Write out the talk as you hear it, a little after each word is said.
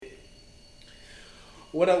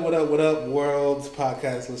What up, world's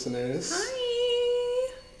podcast listeners?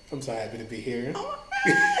 Hi. I'm so happy to be here. Oh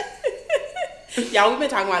my God. Y'all, we've been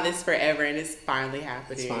talking about this forever and it's finally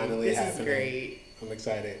happening. It's finally this happening. This is great. I'm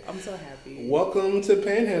excited. I'm so happy. Welcome to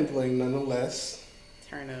Panhandling, nonetheless.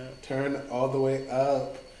 Turn up. Turn all the way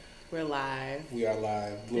up. We're live. We are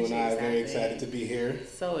live. Blue and I are very excited to be here.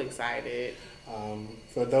 So excited.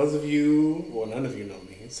 For those of you, well, none of you know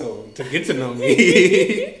me, so to get to know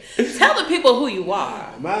me, tell the people who you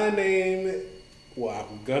are. My name, well,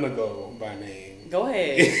 I'm gonna go by name. Go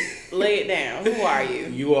ahead. Lay it down. Who are you?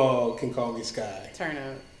 You all can call me Sky. Turn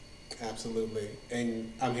up. Absolutely.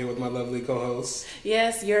 And I'm here with my lovely co-host.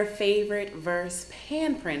 Yes, your favorite verse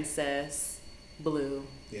pan princess, Blue.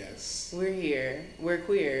 Yes. We're here. We're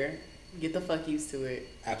queer. Get the fuck used to it.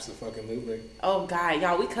 Absolutely. Oh, God.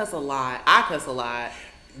 Y'all, we cuss a lot. I cuss a lot.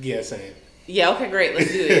 Yeah, same. Yeah, okay, great.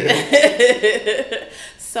 Let's do it.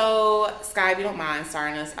 So, Sky, if you don't mind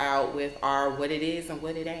starting us out with our what it is and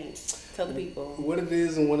what it ain't. Tell the people. What it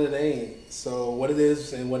is and what it ain't. So, what it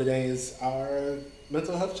is and what it ain't is our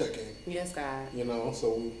mental health check-in. Yes, God. You know,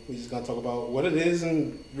 so we just gonna talk about what it is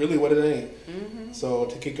and really what it ain't. Mm-hmm. So,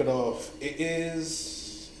 to kick it off, it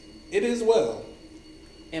is well.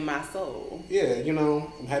 In my soul. Yeah, you know,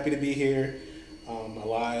 I'm happy to be here. I'm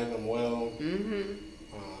alive, I'm well. Mm-hmm.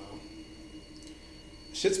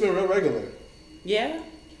 Shit's been real regular. Yeah?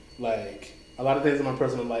 Like, a lot of things in my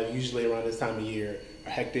personal life, usually around this time of year, are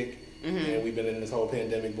hectic. Mm-hmm. And we've been in this whole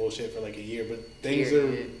pandemic bullshit for like a year, but things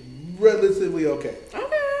Period. are relatively okay.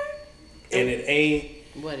 Okay. And it ain't.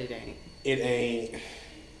 What it ain't. It ain't.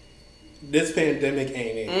 This pandemic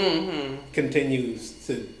ain't it. Mm-hmm. Continues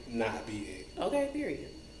to not be it. Okay, period.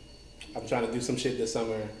 I'm trying to do some shit this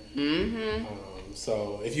summer. Mm-hmm.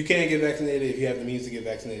 So if you can't get vaccinated, if you have the means to get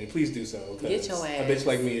vaccinated, please do so. Get your ass. A bitch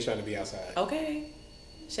like me is trying to be outside. Okay.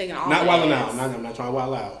 Shaking all Not wilding out. ass. I'm not trying to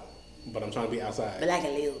wild out, but I'm trying to be outside. But like a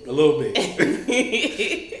little bit. A little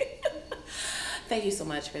bit. Thank you so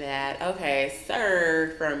much for that. Okay,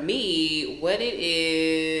 sir, for me, what it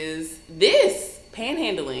is, this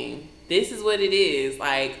panhandling, this is what it is.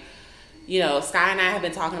 Like, you know, Sky and I have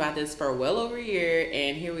been talking about this for well over a year,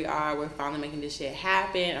 and here we are. We're finally making this shit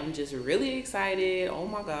happen. I'm just really excited. Oh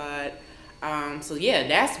my God. So yeah,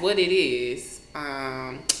 that's what it is.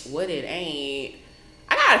 What it ain't.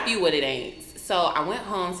 I got a few what it ain't. So I went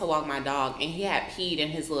home to walk my dog, and he had peed in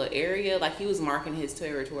his little area. Like, he was marking his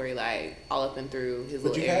territory, like, all up and through his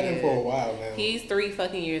little area. But you've had him for a while now. He's 3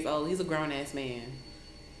 fucking years old. He's a grown-ass man.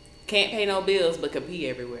 Can't pay no bills, but can pee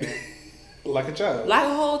everywhere. Like a child. Like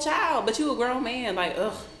a whole child, but you a grown man. Like,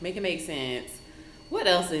 ugh, make it make sense. What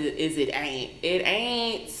else is it ain't? It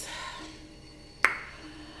ain't...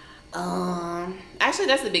 Actually,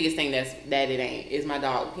 that's the biggest thing that it ain't, is my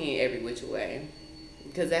dog peeing every which way.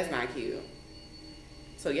 Because that's not cute.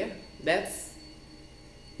 So yeah, that's...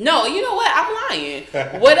 No, you know what? I'm lying.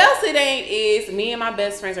 What else it ain't is me and my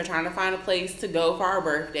best friends are trying to find a place to go for our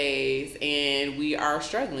birthdays, and we are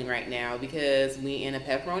struggling right now because we in a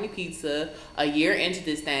pepperoni pizza a year into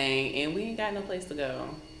this thing, and we ain't got no place to go.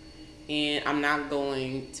 And I'm not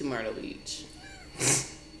going to Myrtle Beach.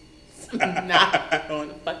 I'm not going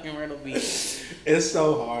to fucking Myrtle Beach. It's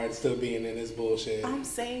so hard still being in this bullshit. I'm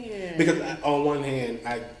saying. Because on one hand,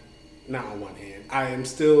 not on one hand, I am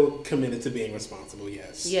still committed to being responsible,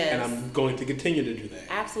 yes. Yes. And I'm going to continue to do that.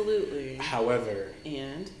 Absolutely. However,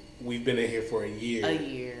 And we've been in here for a year. a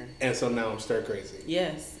year. And so now I'm stir crazy.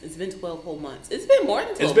 Yes. It's been 12 whole months. It's been more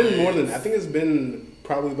than 12 It's been months. more than, I think it's been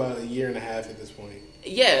probably about a year and a half at this point.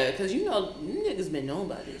 Yeah, because you know, niggas been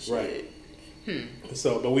knowing about this shit. Right.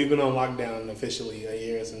 So, but we've been on lockdown officially a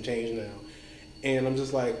year and some change now. And I'm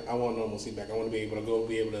just like, I want normalcy back. I want to be able to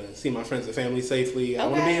be able to see my friends and family safely. I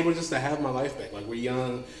want to be able just to have my life back. Like, we're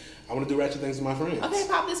young. I want to do ratchet things with my friends. Okay,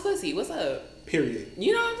 pop this pussy. What's up? Period.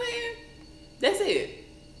 You know what I'm saying? That's it.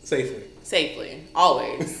 Safely. Safely.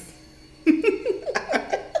 Always.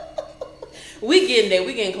 We getting there.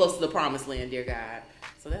 We getting close to the promised land, dear God.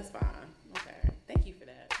 So that's fine. Okay. Thank you for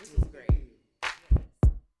that. This was great.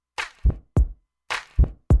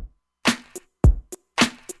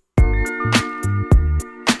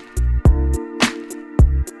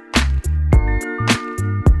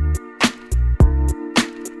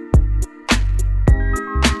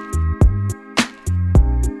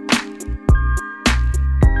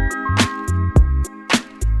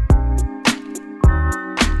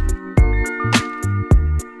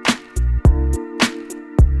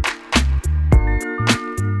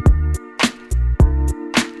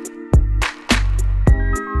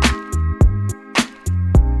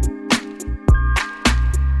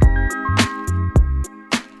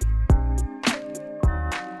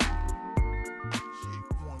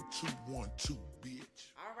 too, bitch.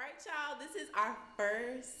 All right, y'all. This is our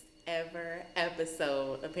first ever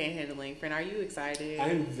episode of Panhandling. Friend, are you excited?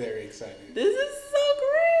 I'm very excited. This is so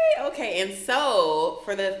great. Okay, and so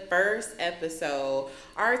for the first episode,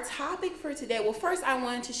 our topic for today, well, first I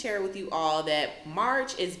wanted to share with you all that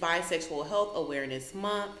March is Bisexual Health Awareness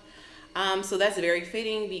Month. So that's very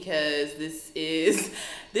fitting because this is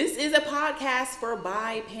a podcast for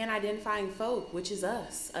bi pan-identifying folk, which is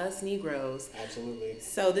us Negroes. Absolutely.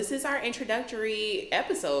 So this is our introductory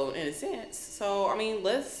episode in a sense. So I mean,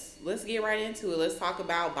 let's get right into it. Let's talk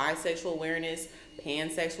about bisexual awareness,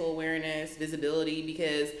 pansexual awareness, visibility,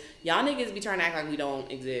 because y'all niggas be trying to act like we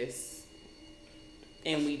don't exist,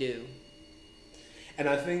 and we do. And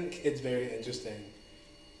I think it's very interesting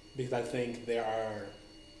because I think there are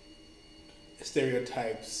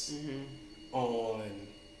stereotypes on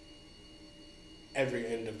every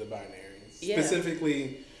end of the binary,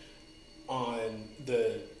 specifically on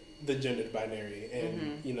the gendered binary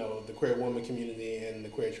and you know, the queer woman community and the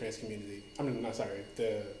queer trans community. I mean, not sorry,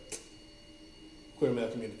 the queer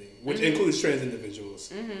male community, which includes trans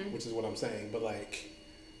individuals, which is what I'm saying. But like,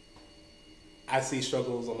 I see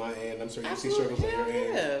struggles on my end. I'm sure you see struggles on your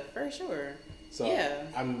end. Yeah, for sure. So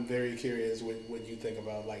I'm very curious what you think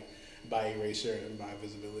about like bi erasure and bi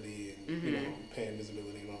visibility and you know, pan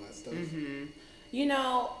visibility and all that stuff. You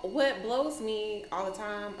know what blows me all the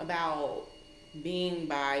time about being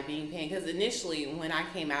bi, being pan, because initially when I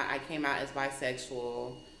came out as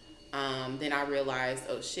bisexual. Then I realized,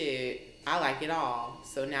 oh shit, I like it all.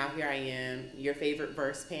 So now here I am, your favorite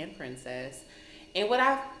verse pan princess. And what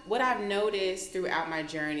I've noticed throughout my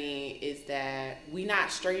journey is that we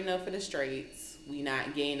not straight enough for the straights, we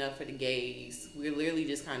not gay enough for the gays. We're literally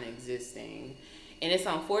just kind of existing. And it's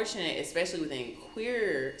unfortunate, especially within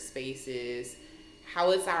queer spaces,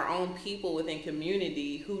 how it's our own people within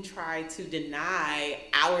community who try to deny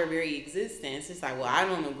our very existence. It's like, well, I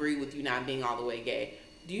don't agree with you not being all the way gay.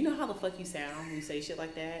 Do you know how the fuck you sound when you say shit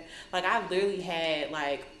like that? Like, I've literally had,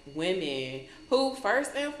 like, women who,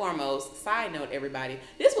 first and foremost, side note, everybody,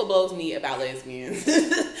 this what blows me about lesbians.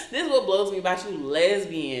 This what blows me about you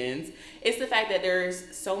lesbians. It's the fact that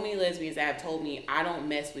there's so many lesbians that have told me I don't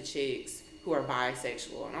mess with chicks who are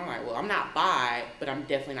bisexual. And I'm like, well, I'm not bi, but I'm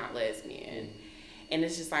definitely not lesbian. And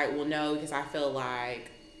it's just like, well, no, because I feel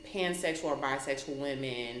like pansexual or bisexual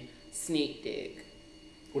women sneak dick.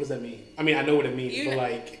 What does that mean? I mean, I know what it means, but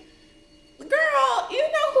like... Girl, you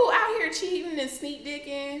know who out here cheating and sneak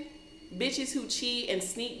dicking? Bitches who cheat and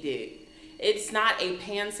sneak dick. It's not a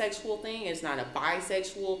pansexual thing. It's not a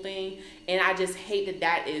bisexual thing. And I just hate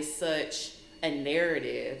that is such a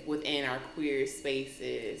narrative within our queer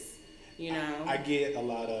spaces. You know? I get a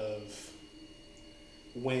lot of...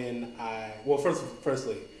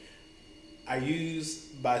 firstly, I use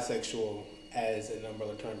bisexual as an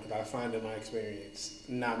umbrella term because I find in my experience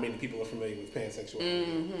not many people are familiar with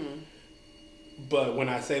pansexuality. But when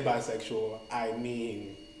I say bisexual, I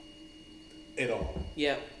mean it all.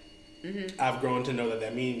 Yep. I've grown to know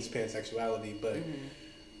that means pansexuality, but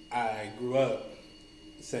I grew up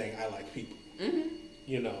saying I like people.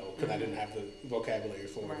 You know, because I didn't have the vocabulary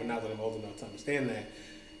for it. But now that I'm old enough to understand that,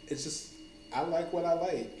 it's just I like what I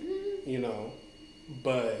like. You know,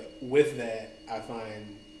 but with that, I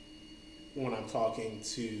find when I'm talking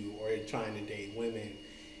to or trying to date women,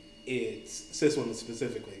 it's cis women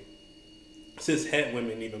specifically, cis het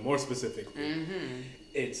women even more specifically.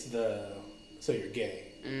 It's so you're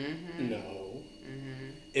gay. No.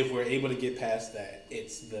 If we're able to get past that,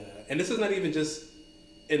 it's and this is not even just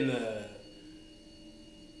in the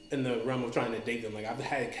realm of trying to date them. Like, I've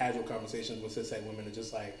had casual conversations with cis het women and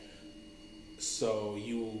just like, so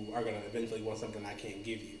you are gonna eventually want something I can't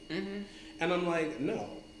give you. And I'm like, no.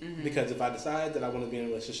 Because if I decide that I want to be in a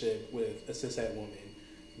relationship with a cis het woman,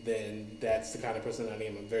 then that's the kind of person I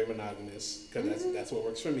am. I'm very monogamous because that's what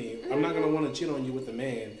works for me. I'm not going to want to cheat on you with a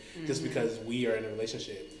man just because we are in a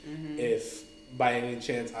relationship. If by any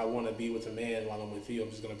chance I want to be with a man while I'm with you, I'm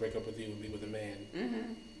just going to break up with you and be with a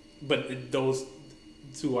man. But those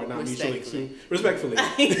two are not mutually exclusive. Respectfully.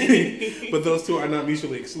 But those two are not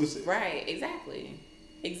mutually exclusive. Right, exactly.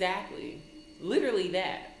 Literally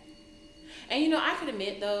that. And you know, I could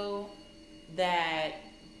admit though that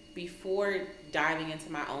before diving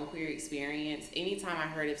into my own queer experience, anytime I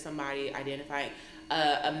heard of somebody identifying,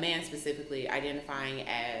 a man specifically identifying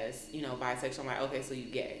as, you know, bisexual, I'm like, okay, so you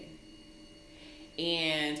gay.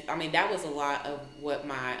 And I mean, that was a lot of what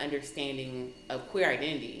my understanding of queer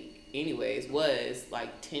identity anyways was like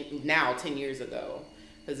 10 years ago.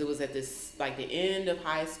 Because it was at this, like the end of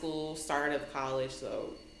high school, start of college,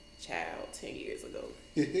 so child, 10 years ago.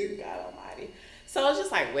 God almighty. So I was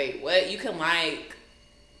just like, wait, what? You can like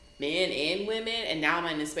men and women, and now I'm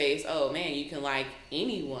in the space, oh man, you can like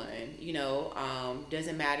anyone,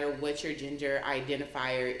 doesn't matter what your gender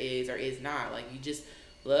identifier is or is not. Like, you just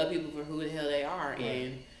love people for who the hell they are. Right.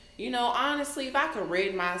 And honestly, if I could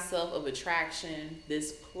rid myself of attraction,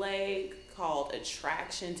 this plague called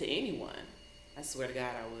attraction to anyone, I swear to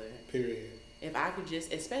God I would. Period. If I could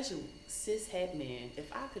just, especially cis het men,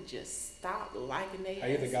 if I could just stop liking their How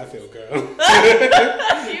you think I feel, girl?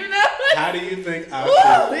 How do you think I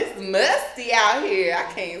feel? It's musty out here. I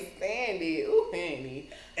can't stand it. Ooh, honey.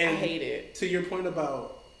 I hate it. To your point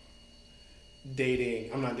about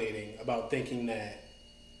dating, I'm not dating, about thinking that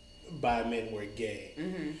bi men were gay.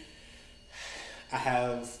 Mm-hmm. I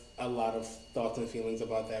have a lot of thoughts and feelings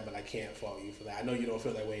about that, but I can't fault you for that. I know you don't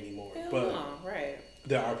feel that way anymore. Right.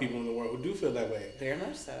 There are people in the world who do feel that way. Very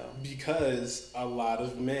much so. Because a lot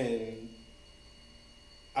of men,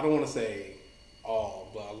 I don't want to say all,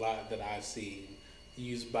 but a lot that I've seen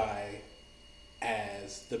use bi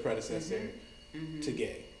as the predecessor to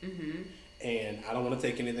gay. Mm-hmm. And I don't want to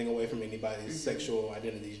take anything away from anybody's sexual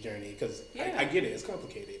identity's journey, because I get it. It's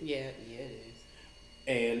complicated. Yeah, it is.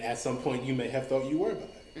 And at some point, you may have thought you were bi.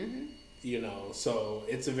 Mm-hmm. So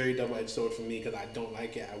it's a very double-edged sword for me, because I don't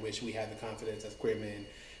like it. I wish we had the confidence as queer men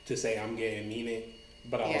to say I'm gay and mean it,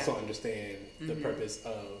 but I also understand the purpose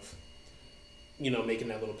of, making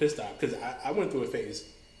that little piss stop. Because I went through a phase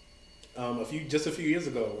a few years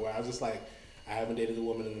ago where I was just like, I haven't dated a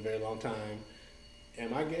woman in a very long time.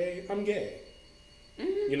 Am I gay? I'm gay.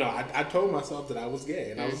 Mm-hmm. I told myself that I was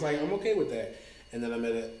gay, and I was like, I'm okay with that. And then I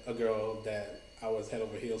met a girl that I was head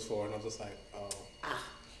over heels for, and I was just like, oh.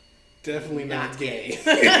 Definitely not gay.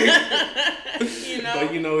 But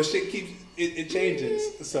shit keeps it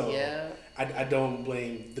changes. So I don't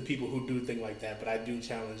blame the people who do think like that, but I do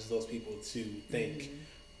challenge those people to think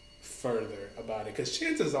further about it, because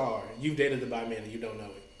chances are you've dated the bi man and you don't know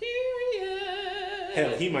it. Period.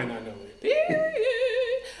 Hell, he might not know it.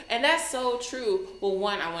 Period. And that's so true. Well,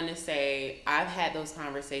 one, I want to say I've had those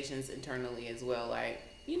conversations internally as well. Like,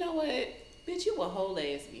 you know what, bitch, you a whole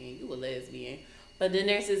lesbian. You a lesbian. But then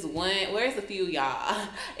there's this one, where's a few y'all?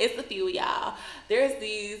 It's a few y'all. There's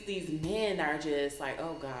these men that are just like,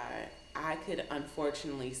 oh God, I could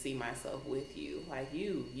unfortunately see myself with you. Like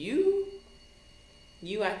you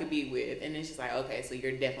I could be with. And it's just like, okay, so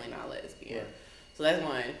you're definitely not lesbian. Right. So that's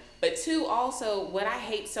one. But two, also, what I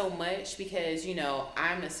hate so much, because,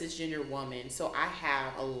 I'm a cisgender woman, so I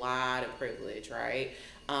have a lot of privilege, right?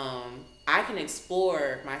 I can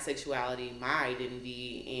explore my sexuality, my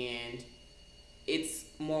identity, and it's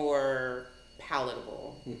more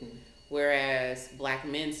palatable. Mm-hmm. Whereas black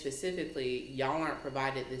men specifically, y'all aren't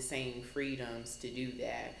provided the same freedoms to do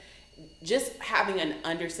that. Just having an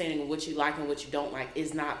understanding of what you like and what you don't like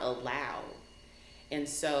is not allowed. And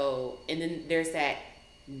then there's that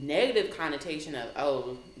negative connotation of,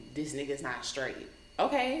 oh, this nigga's not straight.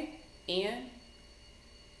 Okay,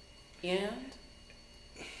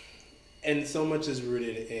 and so much is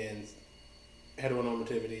rooted in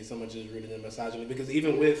heteronormativity, so much is rooted in misogyny, because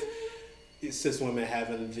even with cis women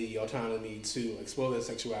having the autonomy to explore their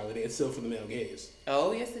sexuality, it's still for the male gaze.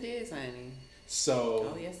 Oh, yes it is, honey.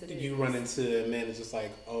 So you run into men that's just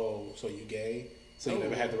like, oh, so you gay? So you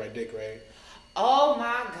never had the right dick, right? Oh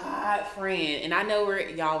my God, friend. And I know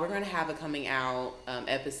we're going to have a coming out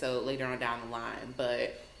episode later on down the line,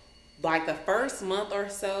 but like the first month or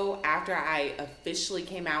so after I officially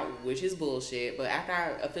came out, which is bullshit, but after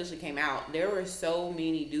I officially came out, there were so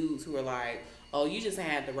many dudes who were like, oh, you just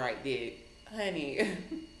had the right dick. Honey,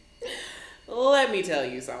 let me tell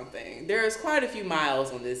you something. There's quite a few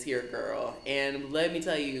miles on this here girl, and let me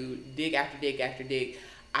tell you, dick after dick after dick,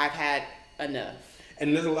 I've had enough.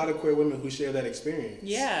 And there's a lot of queer women who share that experience.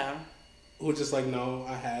 Yeah. Who are just like, no,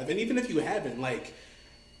 I have. And even if you haven't, like,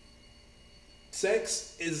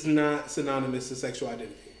 sex is not synonymous to sexual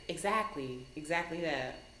identity. Exactly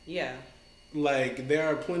that. Yeah. Like, there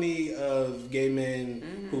are plenty of gay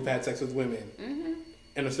men who've had sex with women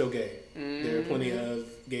and are still gay. There are plenty of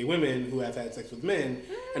gay women who have had sex with men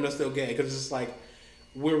and are still gay. Because it's just like,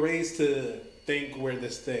 we're raised to think we're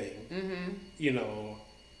this thing.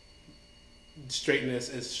 Straightness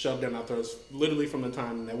is shoved down our throats literally from the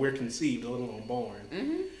time that we're conceived, let alone born.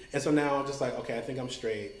 And so now I'm just like, okay, I think I'm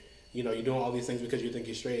straight. You're doing all these things because you think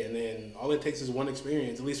you're straight, and then all it takes is one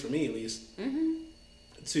experience, at least for me,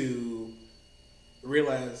 to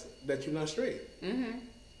realize that you're not straight.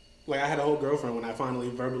 Like, I had a whole girlfriend when I finally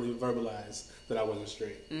verbalized that I wasn't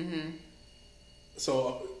straight.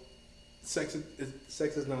 So sex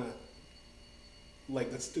is not,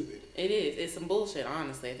 like, that's stupid. It is. It's some bullshit,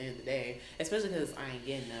 honestly, at the end of the day. Especially because I ain't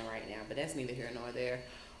getting none right now, but that's neither here nor there.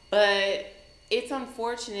 But it's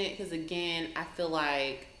unfortunate because, again, I feel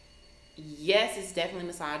like, yes, it's definitely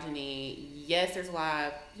misogyny. Yes, there's a lot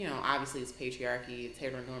of, obviously it's patriarchy, it's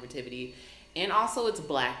heteronormativity, and also it's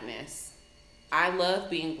blackness. I love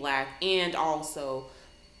being black, and also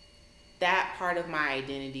that part of my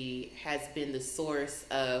identity has been the source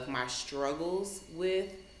of my struggles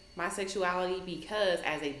with my sexuality because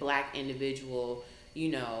as a black individual,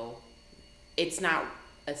 it's not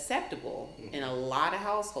acceptable in a lot of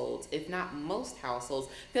households, if not most households.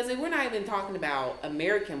 Because we're not even talking about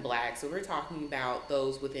American blacks, so we're talking about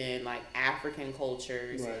those within like African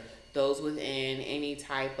cultures, right. those within any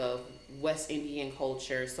type of West Indian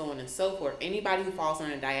culture, so on and so forth. Anybody who falls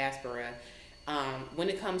under diaspora. When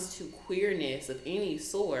it comes to queerness of any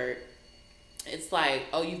sort, it's like,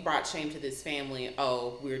 oh, you've brought shame to this family.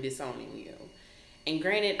 Oh, we're disowning you. And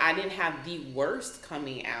granted, I didn't have the worst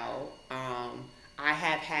coming out. I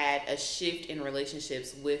have had a shift in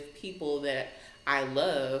relationships with people that I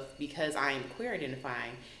love because I am queer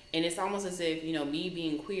identifying. And it's almost as if, me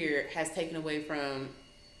being queer has taken away from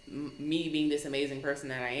me being this amazing person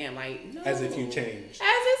that I am. Like, no. As if you changed.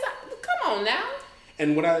 Come on now.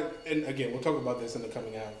 And again, we'll talk about this in the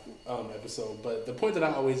coming out episode, but the point that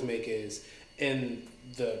I always make is in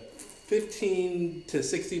the 15 to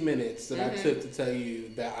 60 minutes that I took to tell you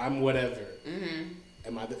that I'm whatever,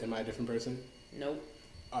 am I a different person? Nope.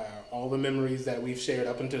 All the memories that we've shared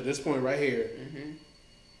up until this point right here,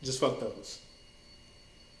 just fuck those.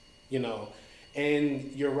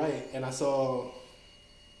 And you're right. And I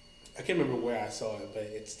can't remember where I saw it, but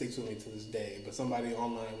it sticks with me to this day. But somebody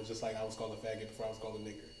online was just like, I was called a faggot before I was called a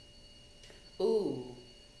nigger.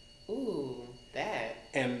 Ooh, that.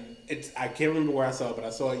 And I can't remember where I saw it, but I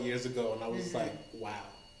saw it years ago, and I was like, wow.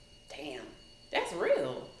 Damn, that's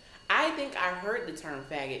real. I think I heard the term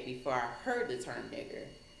faggot before I heard the term nigger.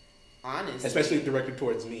 Honestly. Especially directed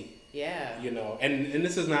towards me. Yeah. And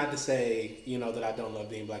this is not to say, that I don't love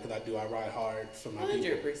being black, because I do. I ride hard for my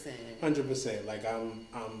 100%. people. 100%. Like, I'm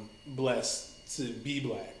blessed to be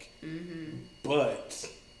black. But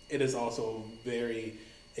it is also very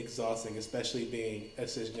exhausting, especially being a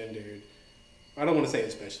cisgendered. I don't want to say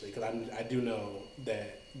especially, because I do know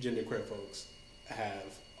that genderqueer folks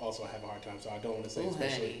also have a hard time, so I don't want to say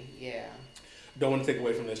especially. Honey. Yeah. Don't want to take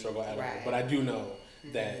away from their struggle at all. But I do know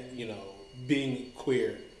that, being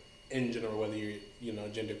queer in general, whether you're,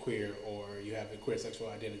 gender queer or you have a queer sexual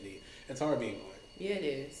identity, it's hard being black. Yeah, it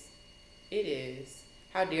is. It is.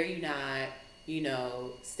 How dare you not,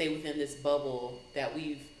 stay within this bubble that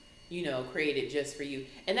we've, created just for you.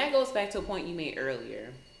 And that goes back to a point you made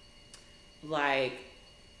earlier. Like,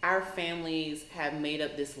 our families have made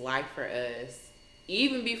up this life for us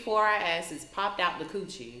even before our asses popped out the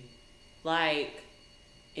coochie, like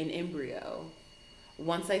an embryo.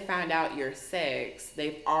 Once they find out your sex,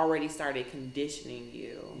 they've already started conditioning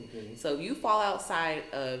you. So if you fall outside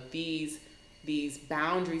of these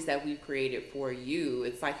boundaries that we've created for you,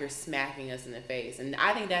 it's like you're smacking us in the face. And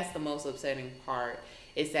I think that's the most upsetting part,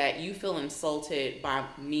 is that you feel insulted by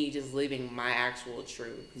me just living my actual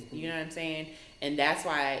truth. You know what I'm saying? And that's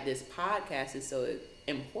why this podcast is so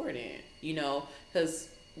important, because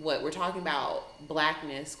we're talking about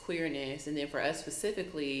blackness, queerness, and then for us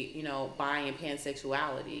specifically, bi and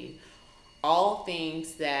pansexuality, all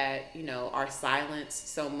things that, are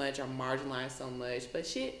silenced so much, are marginalized so much, but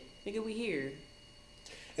shit, nigga, we here.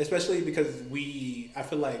 Especially because I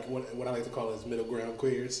feel like what I like to call is middle ground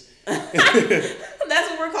queers. That's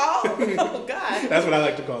what we're called? Oh, God. That's what I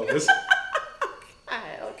like to call this.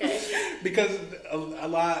 God, okay. Because a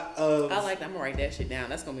lot of... I'm going to write that shit down.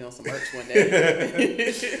 That's going to be on some merch one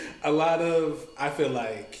day. I feel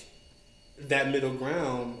like that middle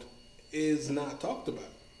ground is not talked about.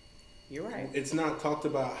 You're right. It's not talked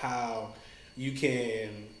about how you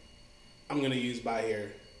can... I'm going to use bi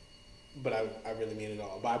here, but I really mean it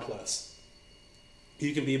all. Bi plus.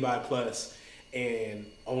 You can be bi plus and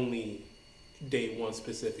only date one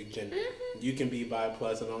specific gender. You can be bi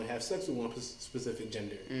plus and only have sex with one specific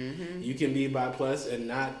gender. You can be bi plus and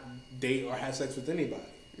not date or have sex with anybody.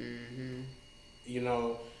 And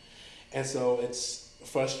so it's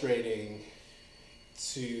frustrating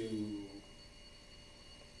to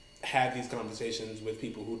have these conversations with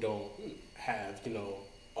people who don't have,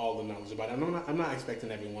 all the knowledge about it. I'm not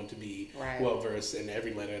expecting everyone to be well versed in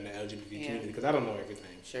every letter in the LGBT community, because I don't know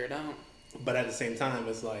everything. Sure don't. But at the same time,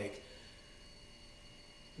 it's like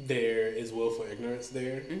there is willful ignorance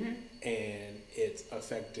there, and it's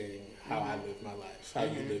affecting how I live my life, how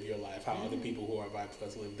you live your life, how other people who are bi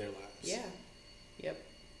plus live their lives. Yeah. Yep.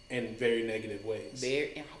 In very negative ways.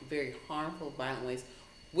 Very, very harmful, violent ways.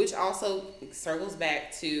 which also circles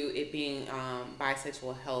back to it being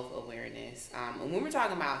bisexual health awareness. And when we're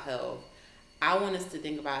talking about health, I want us to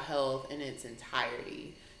think about health in its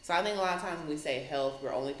entirety. So I think a lot of times when we say health,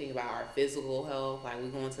 we're only thinking about our physical health, like we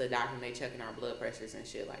going to the doctor and they checking our blood pressures and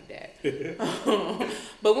shit like that.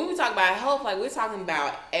 But when we talk about health, like we're talking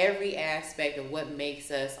about every aspect of what makes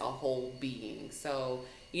us a whole being. So,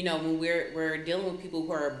 you know, when we're dealing with people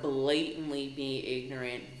who are blatantly being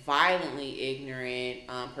ignorant, violently ignorant,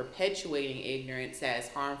 perpetuating ignorance that's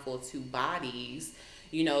harmful to bodies,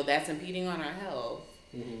 you know, that's impeding on our health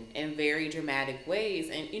in very dramatic ways.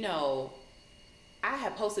 And, you know, I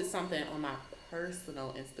had posted something on my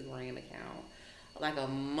personal Instagram account like a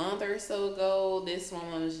month or so ago. This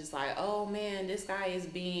woman was just like, oh man, this guy is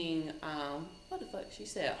being, what the fuck? She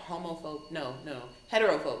said homophobic. No,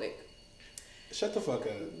 heterophobic. Shut the fuck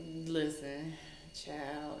up. Listen,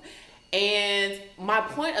 child. And my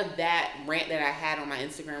point of that rant that I had on my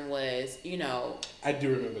Instagram was, you know. I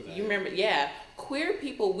do remember that. You remember? Yeah. Queer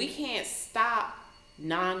people, we can't stop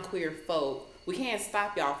non-queer folk. We can't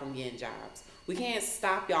stop y'all from getting jobs. We can't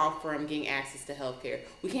stop y'all from getting access to healthcare.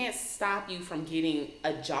 We can't stop you from getting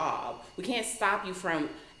a job. We can't stop you from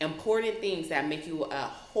important things that make you a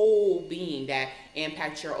whole being that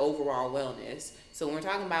impact your overall wellness. So when we're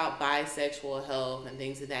talking about bisexual health and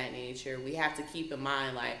things of that nature, we have to keep in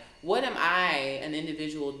mind, like, what am I, an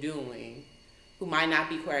individual, doing who might not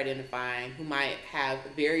be queer identifying, who might have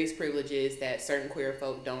various privileges that certain queer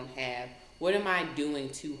folk don't have? What am I doing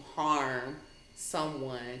to harm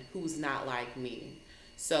someone who's not like me?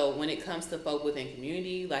 So when it comes to folk within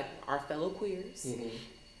community, like our fellow queers,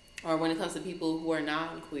 or when it comes to people who are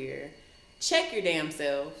non-queer, check your damn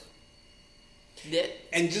self.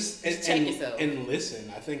 And just check yourself and listen.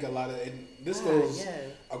 I think a lot of this goes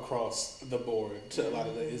across the board to a lot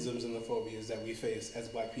of the isms and the phobias that we face as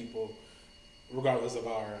Black people, regardless of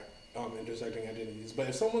our intersecting identities. But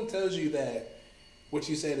if someone tells you that what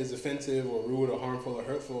you said is offensive or rude or harmful or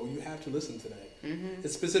hurtful, you have to listen to that.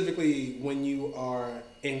 It's specifically when you are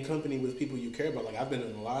in company with people you care about. Like, I've been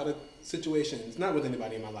in a lot of situations, not with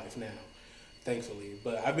anybody in my life now, thankfully,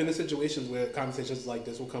 but I've been in situations where conversations like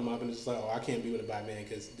this will come up and it's just like, oh, I can't be with a bi man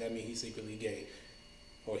because that means he's secretly gay.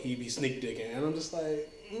 Or he be sneak dicking. And I'm just like,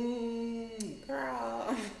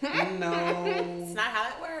 girl. No. It's not how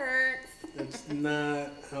that works. It's not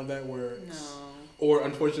how that works. No. Or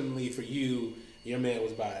unfortunately for you, your man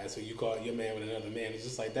was bi, so you caught your man with another man. It's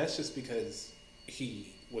just like, that's just because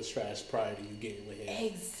he was trash prior to you getting with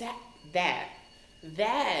him. That.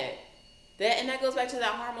 And that goes back to that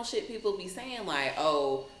harmful shit people be saying, like,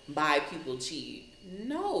 oh, bi people cheat.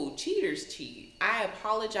 No, cheaters cheat. I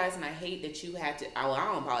apologize and I hate that you had to, well, I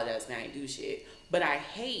don't apologize because I ain't do shit, but I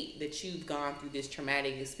hate that you've gone through this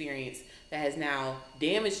traumatic experience that has now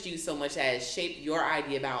damaged you so much that has shaped your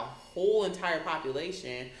idea about a whole entire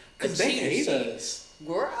population. Because they hate us.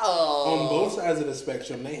 Girl. On both sides of the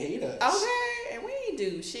spectrum, they hate us. Okay, and we ain't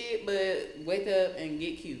do shit but wake up and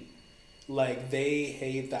get cute. Like, they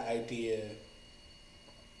hate the idea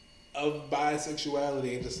of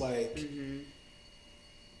bisexuality and just like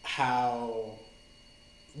how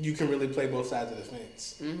you can really play both sides of the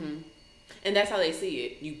fence. And that's how they see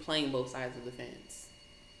it. You playing both sides of the fence.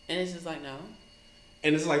 And it's just like, no.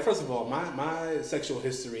 And it's like, first of all, my sexual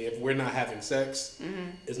history, if we're not having sex,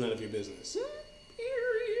 is none of your business.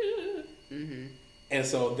 Period. And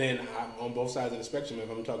so then I'm on both sides of the spectrum, if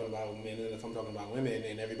I'm talking about men and if I'm talking about women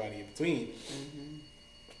and everybody in between,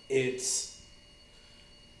 it's,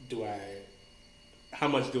 how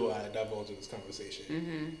much do I divulge in this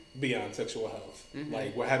conversation beyond sexual health?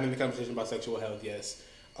 Like, we're having the conversation about sexual health, yes.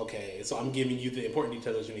 Okay, so I'm giving you the important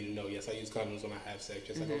details you need to know. Yes, I use condoms when I have sex,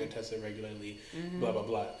 just like I get tested regularly, blah, blah,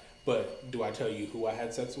 blah. But do I tell you who I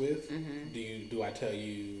had sex with? Do I tell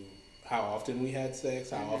you how often we had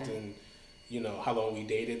sex? How often, you know, how long we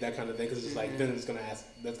dated, that kind of thing? Because it's like, then that's going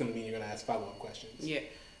to mean you're going to ask follow-up questions. Yeah.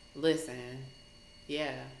 Listen.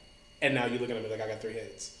 Yeah. And now you're looking at me like I got 3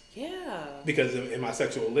 heads. Yeah. Because in my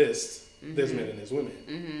sexual list, there's men and there's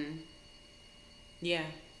women. Yeah.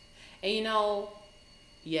 And you know,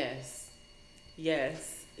 yes,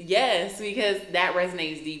 because that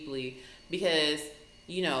resonates deeply. Because,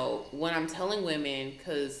 you know, when I'm telling women,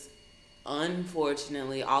 because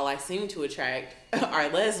unfortunately all I seem to attract are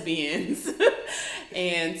lesbians.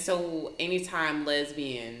 And so anytime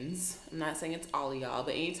lesbians, I'm not saying it's all of y'all,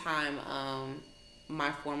 but anytime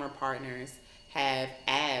my former partners have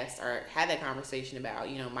asked or had that conversation about,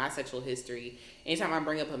 you know, my sexual history, anytime I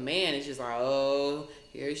bring up a man, it's just like, oh,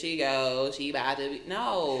 here she goes, she about to be,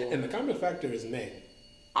 no. And the common factor is men.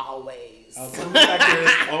 Always. Common factor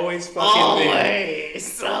is always fucking men.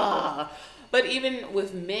 Always. But even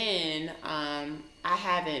with men, I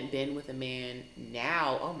haven't been with a man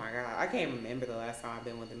now. Oh my God. I can't remember the last time I've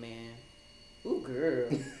been with a man. Ooh, girl.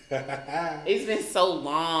 It's been so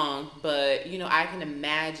long, but, I can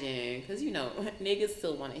imagine, because, niggas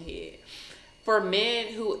still want to hit. For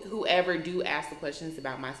men who ever do ask the questions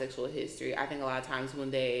about my sexual history, I think a lot of times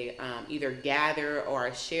when they either gather or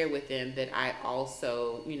I share with them that I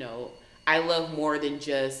also, I love more than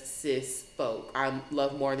just cis folk. I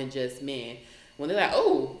love more than just men. When they're like,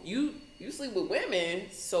 oh, you sleep with women,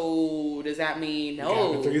 so does that mean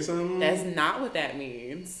no? That's not what that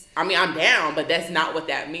means. I mean, I'm down, but that's not what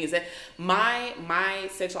that means. My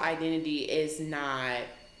sexual identity is not.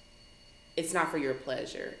 It's not for your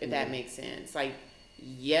pleasure, if that makes sense. Like,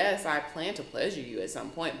 yes, I plan to pleasure you at some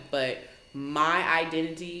point, but my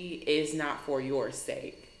identity is not for your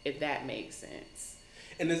sake, if that makes sense.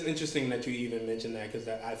 And it's interesting that you even mentioned that, because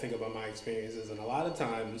I think about my experiences, and a lot of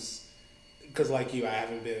times, because like you, I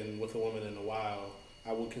haven't been with a woman in a while.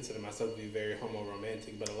 I would consider myself to be very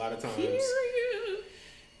homo-romantic, but a lot of times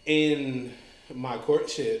in my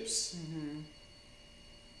courtships,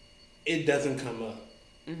 it doesn't come up.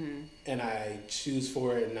 And I choose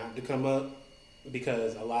for it not to come up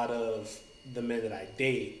because a lot of the men that I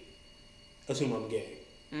date assume I'm gay,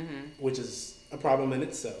 which is a problem in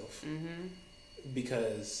itself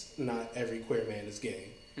because not every queer man is gay.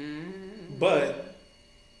 But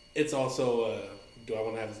it's also do I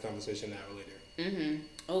want to have this conversation now or later?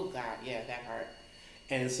 Oh God, yeah, that part.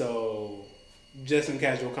 And so just in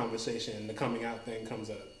casual conversation, the coming out thing comes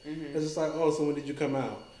up. It's just like, oh, so when did you come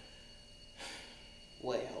out?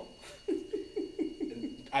 Well,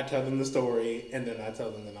 I tell them the story, and then I tell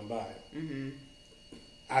them that I'm bi.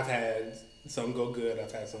 I've had some go good.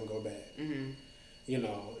 I've had some go bad. And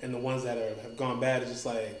the ones that have gone bad is just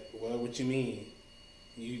like, well, what you mean?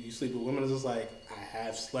 You sleep with women? It's just like, I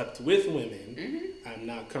have slept with women. I'm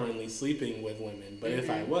not currently sleeping with women. But if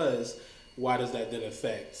I was, why does that then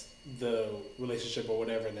affect the relationship or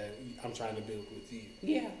whatever that I'm trying to build with you?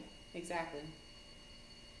 Yeah, exactly.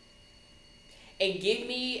 And give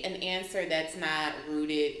me an answer that's not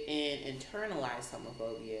rooted in internalized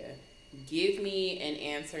homophobia. Give me an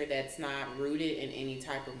answer that's not rooted in any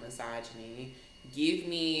type of misogyny. Give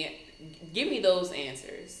me those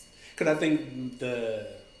answers. Because I think the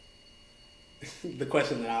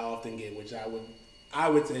question that I often get, which I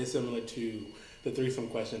would say is similar to the threesome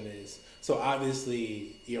question, is, so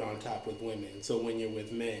obviously you're on top with women. So when you're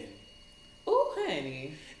with men, oh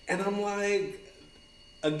honey, and I'm like,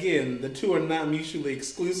 again, the two are not mutually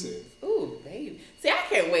exclusive. Ooh, baby. See, I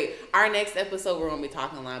can't wait. Our next episode, we're going to be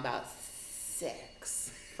talking a lot about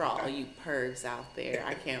sex for all you pervs out there.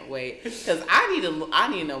 I can't wait. Because I need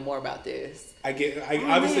to know more about this. I get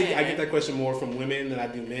that question more from women than I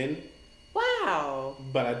do men. Wow.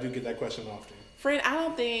 But I do get that question often. Friend, I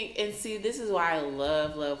don't think, and see, this is why I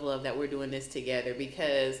love that we're doing this together,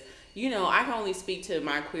 because I can only speak to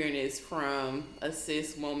my queerness from a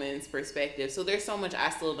cis woman's perspective. So there's so much I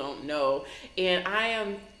still don't know. And I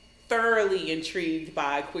am thoroughly intrigued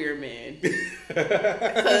by queer men.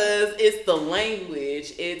 Because it's the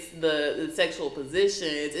language, it's the sexual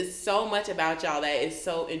positions, it's so much about y'all that is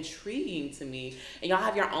so intriguing to me. And y'all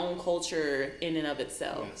have your own culture in and of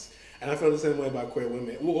itself. Yes. And I feel the same way about queer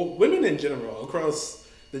women. Well, women in general, across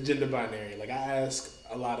the gender binary. Like, I ask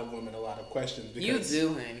a lot of women a lot of questions. Because you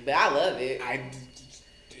do, honey, but I love it.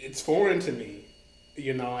 It's foreign to me,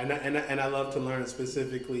 and I love to learn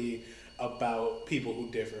specifically about people who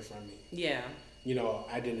differ from me. Yeah.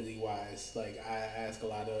 Identity-wise. Like, I ask a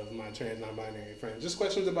lot of my trans non-binary friends just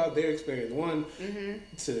questions about their experience. One,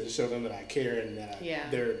 to show them that I care and that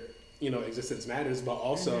their, existence matters, but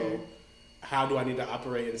also, how do I need to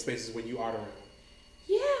operate in spaces when you aren't around?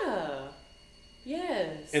 Yeah.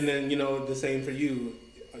 Yes. And then, the same for you.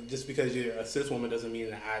 Just because you're a cis woman doesn't mean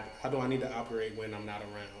that how do I need to operate when I'm not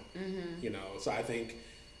around? So I think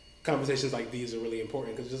conversations like these are really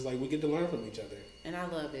important because just like we get to learn from each other. And I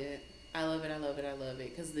love it. I love it.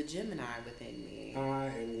 Because the Gemini within me.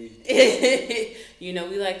 And we.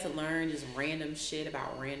 We like to learn just random shit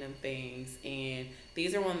about random things. And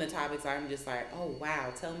these are one of the topics I'm just like, oh,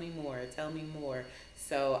 wow, tell me more.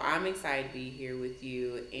 So I'm excited to be here with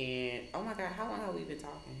you. And, oh, my God, how long have we been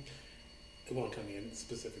talking? It won't tell me a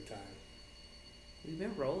specific time. We've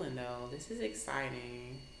been rolling, though. This is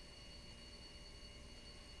exciting.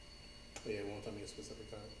 Yeah, it won't tell me a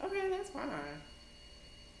specific time. Okay, that's fine.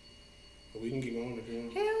 But we can keep going if you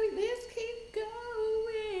want. Hell, let's keep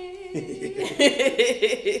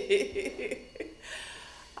going.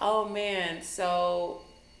 Oh, man. So,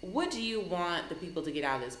 what do you want the people to get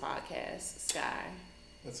out of this podcast, Sky?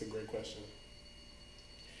 That's a great question.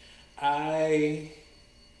 I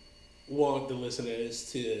want the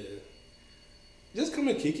listeners to just come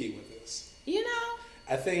and kiki with us. You know?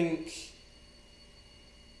 I think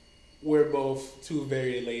we're both two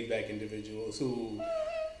very laid back individuals who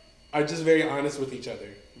are just very honest with each other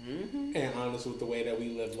and honest with the way that we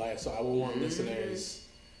live life. So I would want listeners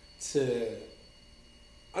to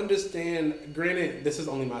understand. Granted, this is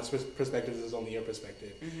only my perspective. This is only your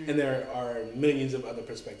perspective, and there are millions of other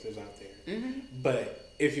perspectives out there. But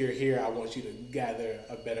if you're here, I want you to gather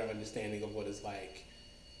a better understanding of what it's like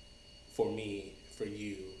for me, for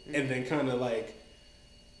you, and then kind of like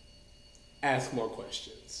ask more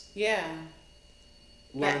questions. Yeah.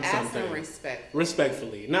 Learn ask something. them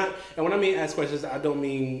Respectfully. Not, and when I mean ask questions, I don't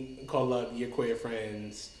mean call up your queer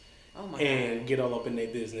friends and get all up in their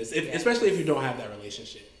business. Especially if you don't have that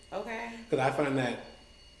relationship. Okay. Because I find that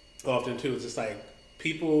often too, it's just like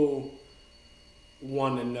people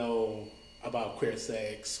want to know about queer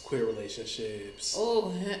sex, queer relationships.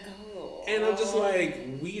 And I'm just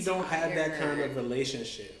like, we don't have that kind of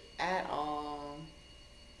relationship. At all.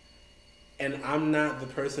 And I'm not the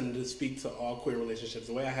person to speak to all queer relationships.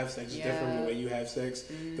 The way I have sex is different from the way you have sex.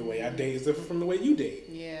 The way I date is different from the way you date.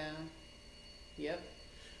 Yeah. Yep.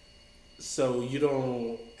 So you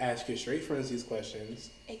don't ask your straight friends these questions.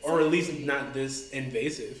 Exactly. Or at least not this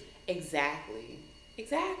invasive. Exactly.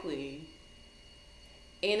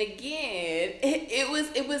 And again,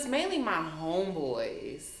 it was mainly my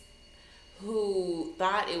homeboys who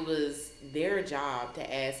thought it was their job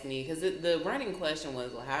to ask me, because the running question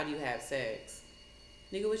was, well, how do you have sex?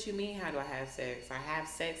 Nigga, what you mean, how do I have sex? I have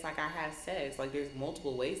sex like I have sex. Like, there's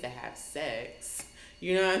multiple ways to have sex.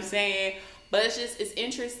 You know what I'm saying? But it's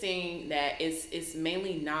interesting that it's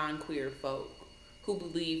mainly non-queer folk who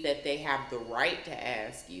believe that they have the right to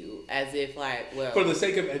ask you, as if like, well... For the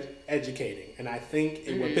sake of educating. And I think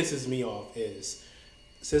what pisses me off is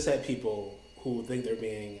cishet people who think they're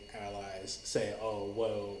being allies say, oh,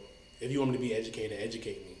 well, if you want me to be educated,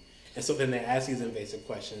 educate me. And so then they ask these invasive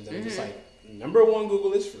questions, and I'm just like, number one,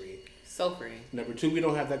 Google is free. So free. Number two, we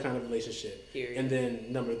don't have that kind of relationship. Period. And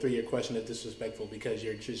then number three, your question is disrespectful because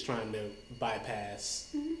you're just trying to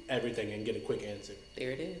bypass everything and get a quick answer.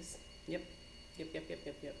 There it is. Yep.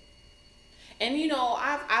 And you know,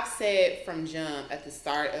 I've said from jump at the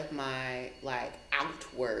start of my like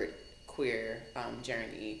outward queer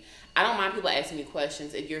journey, I don't mind people asking me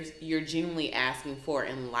questions if you're genuinely asking for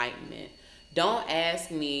enlightenment. Don't ask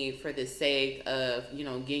me for the sake of, you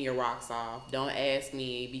know, getting your rocks off. Don't ask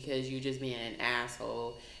me because you're just being an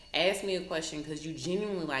asshole. Ask me a question because you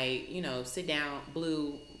genuinely, like, you know, sit down,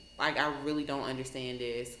 Blue, like, I really don't understand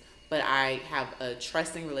this, but I have a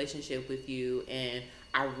trusting relationship with you, and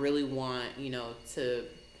I really want, you know, to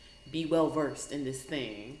be well versed in this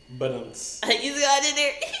thing. But you see what I did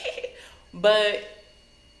there? But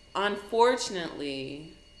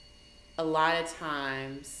unfortunately, a lot of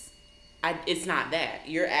times, it's not that.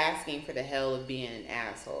 You're asking for the hell of being an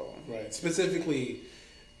asshole. Right. Specifically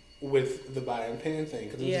with the bi and pan thing.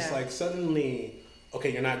 Because it's just like suddenly,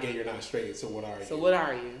 okay, you're not gay, you're not straight, so what are you? So what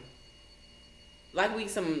are you? Like we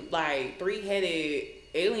some, like, 3-headed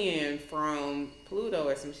alien from Pluto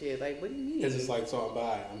or some shit. Like, what do you mean? It's just like, so I'm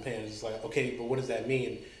bi, I'm pan. It's just like, okay, but what does that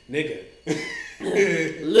mean? Nigga.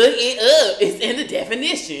 Look it up. It's in the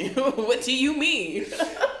definition. What do you mean?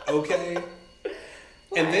 Okay.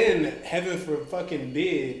 And then, heaven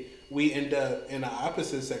forbid, we end up in an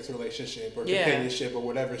opposite sex relationship or companionship or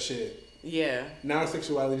whatever shit. Yeah. Now our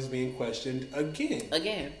sexuality is being questioned again.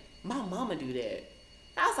 Again. My mama do that.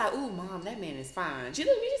 I was like, ooh, mom, that man is fine. She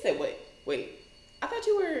looked at me and said, wait. I thought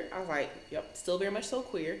you were... I was like, yep, still very much so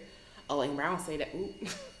queer. Oh, and Brown say that, ooh.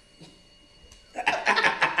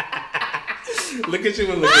 Look at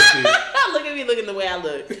you and look at you. Look at me looking the way I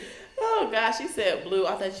look. Oh gosh, she said, Blue,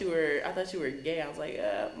 I thought you were gay. I was like,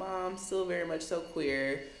 Mom, still very much so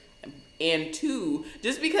queer. And two,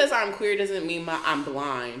 just because I'm queer doesn't mean I'm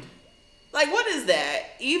blind. Like, what is that?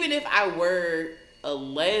 Even if I were a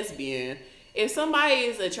lesbian, if somebody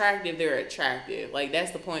is attractive, they're attractive. Like,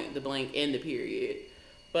 that's the point, the blank, and the period.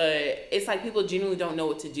 But it's like people genuinely don't know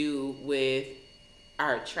what to do with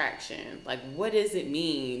our attraction. Like, what does it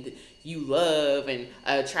mean that you love and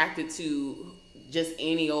are attracted to just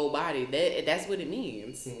any old body? That's what it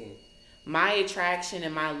means. Mm-hmm. My attraction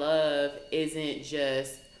and my love isn't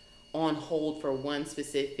just on hold for one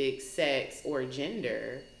specific sex or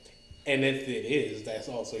gender. And if it is, that's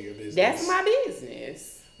also your business. That's my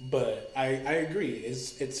business. But I agree.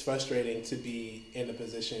 It's frustrating to be in a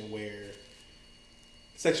position where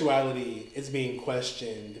sexuality is being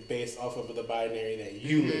questioned based off of the binary that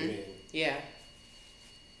you live in. Yeah.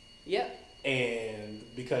 Yep. And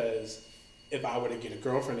because if I were to get a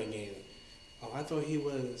girlfriend again, oh, I thought he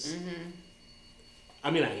was.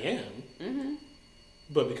 I mean, I am.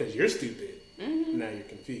 But because you're stupid, now you're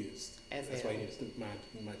confused. That's why you need to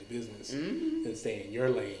mind your business and stay in your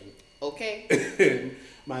lane. Okay. And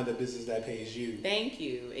mind the business that pays you. Thank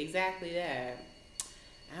you. Exactly that.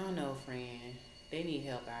 I don't know, friend. They need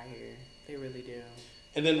help out here. They really do.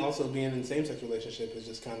 And then also being in a same-sex relationship is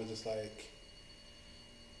just kind of just like,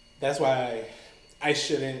 that's why I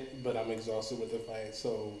shouldn't, but I'm exhausted with the fight.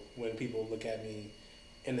 So when people look at me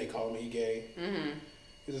and they call me gay,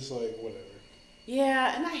 it's just like, whatever.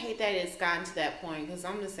 Yeah, and I hate that it's gotten to that point because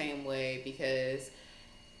I'm the same way, because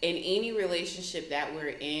in any relationship that we're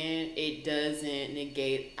in, it doesn't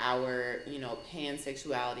negate our,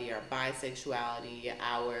 pansexuality or bisexuality,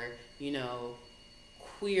 our,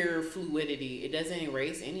 queer fluidity. It doesn't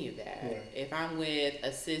erase any of that. Right. If I'm with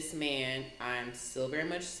a cis man, I'm still very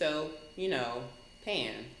much so,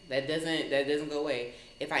 pan. That doesn't go away.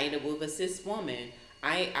 If I end up with a cis woman,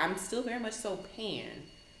 I'm still very much so pan.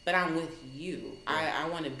 But I'm with you. Right. I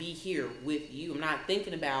want to be here with you. I'm not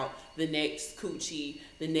thinking about the next coochie,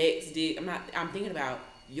 the next dick. I'm thinking about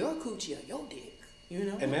your coochie or your dick,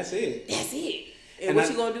 And that's it. That's it. And what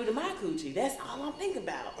you going to do to my coochie? That's all I'm thinking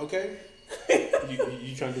about. Okay.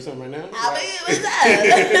 you trying to do something right now? What's up?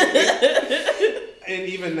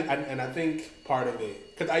 And I think part of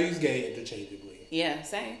it, because I use gay interchangeably. Yeah,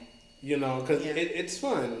 same. Because it's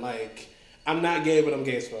fun. Like, I'm not gay, but I'm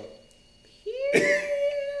gay as fuck.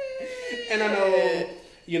 And I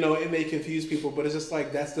know, it may confuse people, but it's just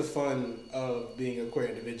like, that's the fun of being a queer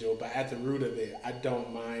individual. But at the root of it, I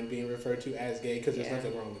don't mind being referred to as gay, because there's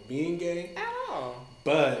nothing wrong with being gay. At all.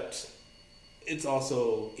 But it's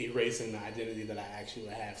also erasing the identity that I actually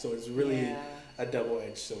have. So it's really a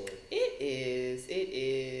double-edged sword. It is.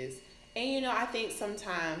 And, I think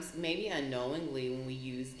sometimes, maybe unknowingly, when we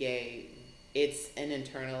use gay, it's an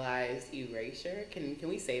internalized erasure. Can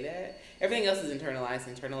we say that? Everything else is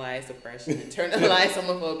internalized oppression, internalized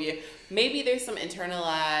homophobia. Maybe there's some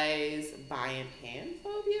internalized bi and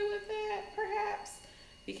panphobia with that, perhaps,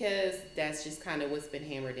 because that's just kind of what's been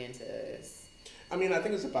hammered into us. I mean, I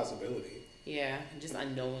think it's a possibility. Yeah, just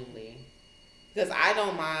unknowingly. Because I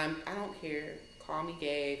don't mind, I don't care. Call me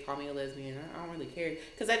gay, call me a lesbian. I don't really care.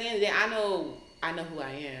 Because at the end of the day, I know who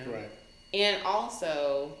I am. Right. And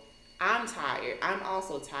also, I'm tired. I'm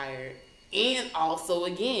also tired. And also,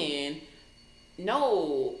 again,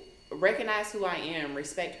 recognize who I am.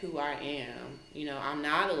 Respect who I am. I'm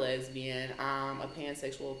not a lesbian. I'm a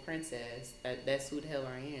pansexual princess. That's who the hell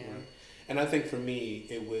I am. Right. And I think for me,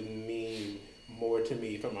 it would mean more to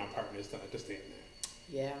me for my partners to understand that.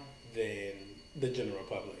 Yeah. Than the general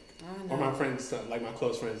public. I know. Or my friends, like my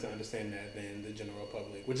close friends, to understand that than the general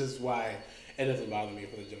public. Which is why it doesn't bother me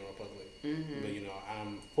for the general public. But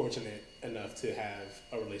I'm fortunate enough to have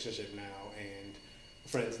a relationship now and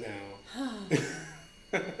friends now.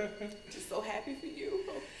 Just so happy for you.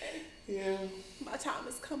 Okay. Yeah. My time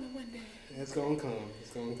is coming one day. It's gonna come.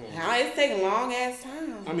 Now it's taking long ass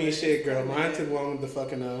time. I mean, shit, girl. Mine took long the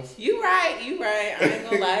fuck enough. You right. I ain't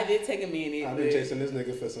gonna lie. It did take a minute. I've been chasing this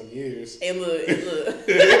nigga for some years. And look.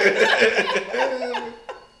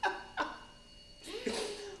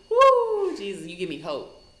 Woo, Jesus, you give me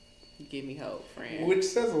hope. Friend. Which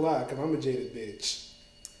says a lot, because I'm a jaded bitch.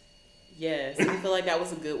 Yes, I feel like that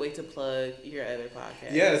was a good way to plug your other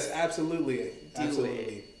podcast. Yes, absolutely.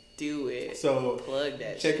 Do it. So plug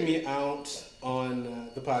that. Check me out on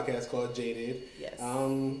the podcast called Jaded. Yes.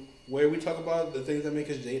 Where we talk about the things that make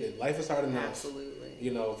us jaded. Life is hard enough. Absolutely.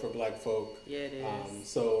 For Black folk. Yeah, it is.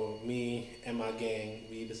 So me and my gang,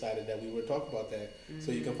 we decided that we would talk about that.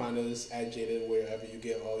 So you can find us at Jaded wherever you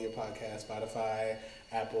get all your podcasts, Spotify,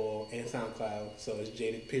 Apple, and SoundCloud. So it's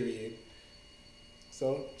Jaded, period.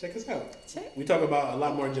 So check us out. We talk about a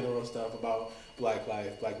lot more general stuff about Black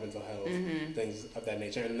life, Black mental health, things of that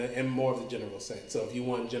nature, and more of the general sense. So if you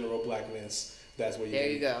want general Blackness, that's where you There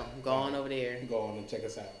you go. Go on over there. Go on and check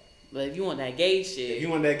us out. But if you want that gay shit.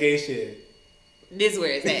 This is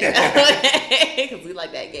where it's at. Because we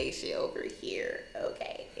like that gay shit over here.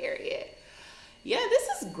 Okay, period. Yeah,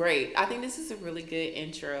 this is great. I think this is a really good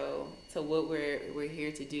intro to what we're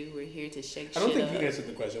here to do. We're here to shake shit up. I don't think you answered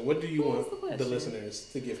the question. What do you want the listeners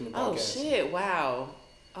to get from the podcast? Oh, shit. Wow.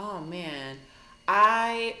 Oh, man.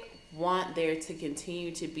 I want there to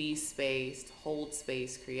continue to be space, hold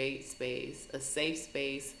space, create space, a safe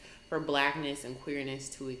space for Blackness and queerness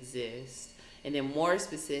to exist. And then more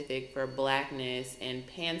specific for Blackness and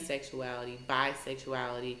pansexuality,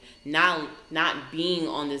 bisexuality, not being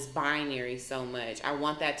on this binary so much. I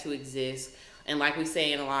want that to exist. And like we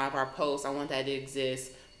say in a lot of our posts, I want that to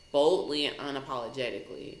exist boldly and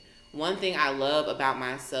unapologetically. one thing I love about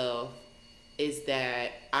myself is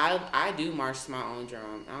that I do march to my own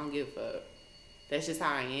drum. I don't give a fuck. That's just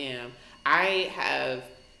how I am. I have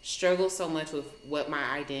struggled so much with what my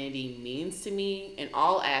identity means to me in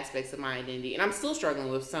all aspects of my identity, and I'm still struggling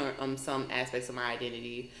with some aspects of my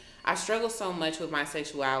identity. I struggle so much with my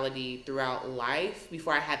sexuality throughout life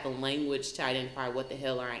before I had the language to identify what the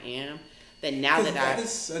hell I am. That now that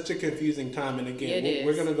is such a confusing time, and again,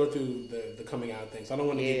 we're gonna go through the coming out thing, so I don't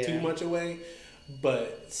want to give too much away.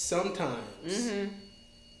 But sometimes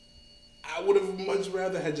I would have much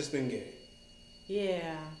rather had just been gay.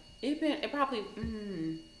 Yeah, it probably.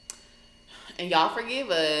 And y'all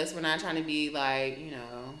forgive us. We're not trying to be like,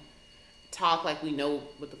 talk like we know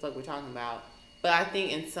what the fuck we're talking about. But I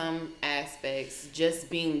think in some aspects, just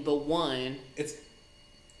being the one,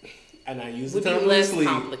 and I use the term loosely,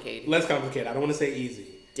 complicated. Less complicated. I don't want to say easy.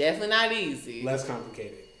 Definitely not easy. Less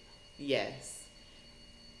complicated. Yes.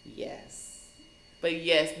 But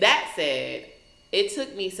yes, that said, it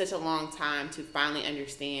took me such a long time to finally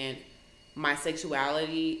understand my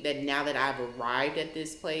sexuality that now that I've arrived at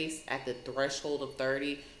this place at the threshold of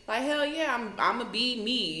 30, like hell yeah, I'm gonna be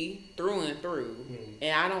me through and through,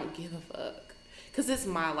 and I don't give a fuck because it's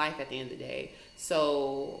my life at the end of the day.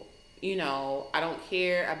 So I don't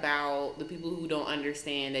care about the people who don't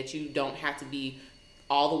understand that you don't have to be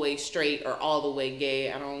all the way straight or all the way gay.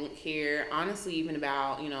 I don't care honestly even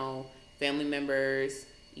about family members,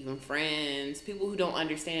 even friends, people who don't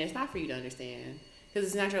understand. It's not for you to understand. Because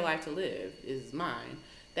it's not your life to live, it's mine.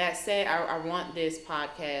 That said, I want this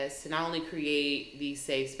podcast to not only create these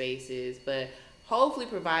safe spaces, but hopefully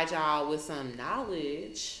provide y'all with some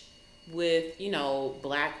knowledge with,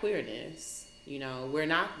 Black queerness. We're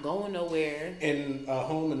not going nowhere. And a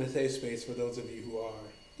home and a safe space for those of you who are.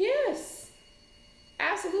 Yes,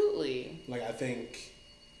 absolutely. Like, I think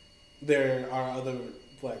there are other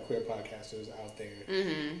Black queer podcasters out there,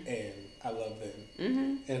 and I love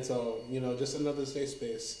them. And so, just another safe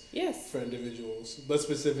space for individuals, but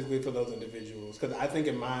specifically for those individuals. Because I think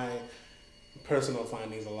in my personal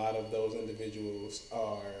findings, a lot of those individuals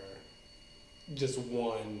are just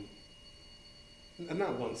not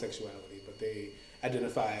one sexuality, but they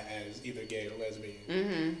identify as either gay or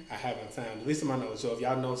lesbian. I haven't found, at least in my knowledge. So if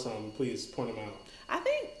y'all know some, please point them out. I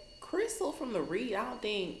think Crystal from The Read, I don't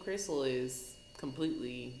think Crystal is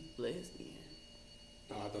completely lesbian.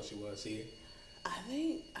 Oh, I thought she was. See? I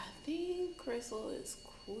think Crystal is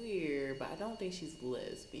queer, but I don't think she's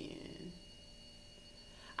lesbian.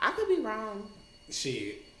 I could be wrong.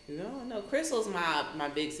 Shit. No. Crystal's my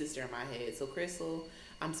big sister in my head. So Crystal,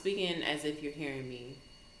 I'm speaking as if you're hearing me.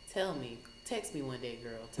 Tell me. Text me one day,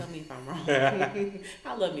 girl. Tell me if I'm wrong.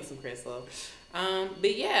 I love me some Crystal.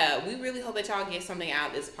 But yeah, we really hope that y'all get something out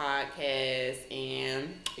of this podcast,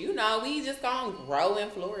 and we just gonna grow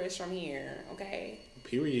and flourish from here. Okay.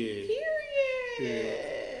 Period.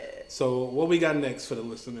 So what we got next for the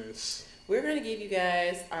listeners? We're gonna give you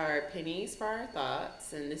guys our pennies for our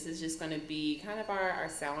thoughts, and this is just gonna be kind of our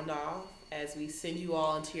sound off as we send you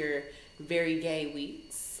all into your very gay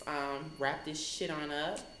weeks. Wrap this shit on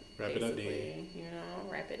up. Wrap it up, Dan.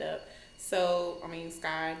 Wrap it up. So,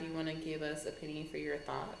 Sky, do you want to give us a penny for your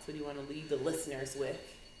thoughts? What do you want to leave the listeners with?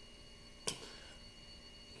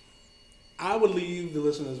 I would leave the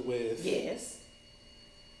listeners with... Yes.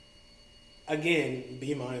 Again,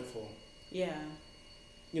 be mindful. Yeah.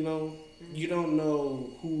 You don't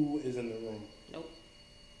know who is in the room. Nope.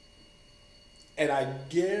 And I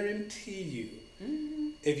guarantee you,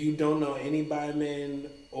 if you don't know any bi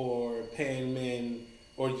men or pan men,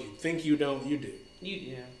 or you think you don't, you do.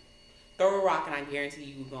 Yeah. Throw a rock and I guarantee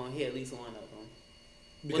you're going to hit at least one of them.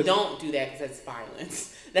 Because don't do that because that's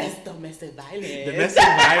violence. That's domestic violence. Domestic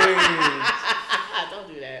violence.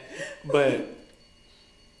 Don't do that. But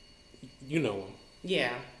you know them.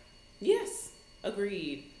 Yeah. Yes.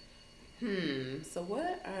 Agreed. So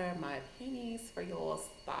what are my pennies for your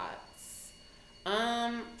thoughts?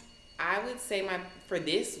 I would say for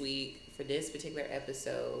this week, for this particular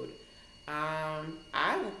episode, I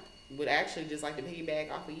would actually just like to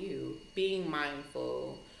piggyback off of you. Being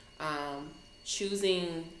mindful,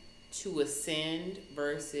 choosing to ascend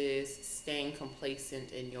versus staying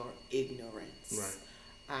complacent in your ignorance.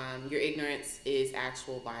 Right. Your ignorance is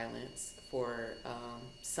actual violence for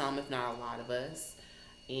some, if not a lot of us.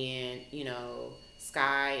 And,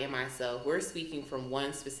 Sky and myself, we're speaking from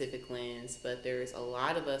one specific lens, but there's a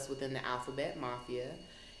lot of us within the alphabet mafia.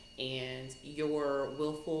 And your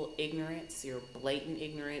willful ignorance, your blatant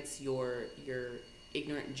ignorance, your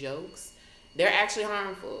ignorant jokes, they're actually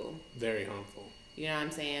harmful. Very harmful. You know what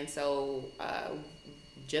I'm saying? So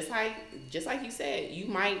just like you said, you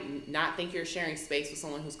might not think you're sharing space with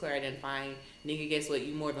someone who's queer identifying. Nigga, guess what?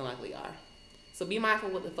 You more than likely are. So be mindful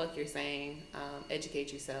what the fuck you're saying.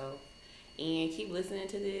 Educate yourself. And keep listening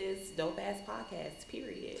to this dope ass podcast,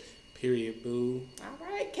 period. Period, boo. All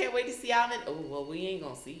right. Can't wait to see y'all. Oh, well, we ain't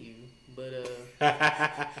gonna see you. But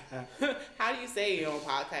how do you say it on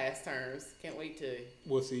podcast terms? Can't wait to.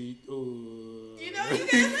 We'll see. Ooh. You know, you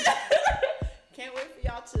guys. Can't wait for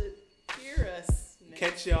y'all to hear us.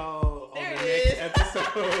 Catch y'all on the next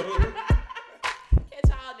episode.